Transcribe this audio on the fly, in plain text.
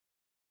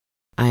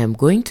I am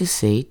going to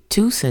say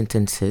two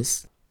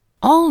sentences,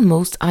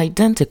 almost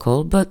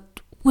identical but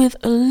with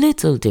a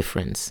little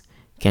difference.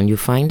 Can you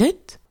find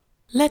it?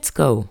 Let's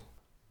go.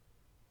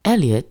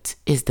 Elliot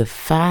is the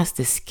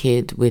fastest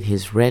kid with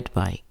his red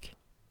bike.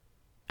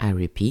 I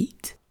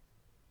repeat.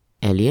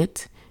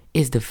 Elliot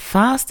is the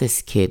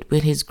fastest kid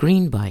with his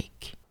green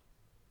bike.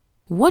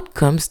 What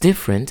comes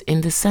different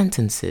in the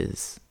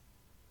sentences?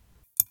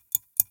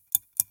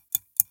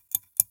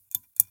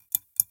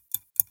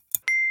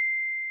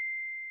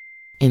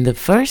 In the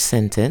first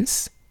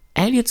sentence,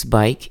 Elliot's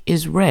bike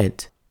is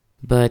red,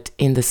 but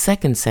in the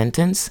second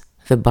sentence,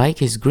 the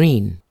bike is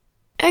green.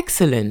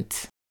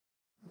 Excellent!